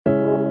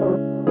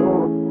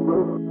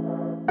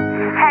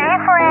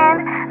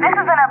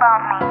about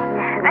me.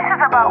 This is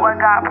about what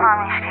God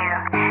promised you.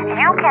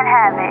 You can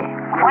have it.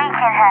 We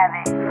can have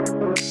it.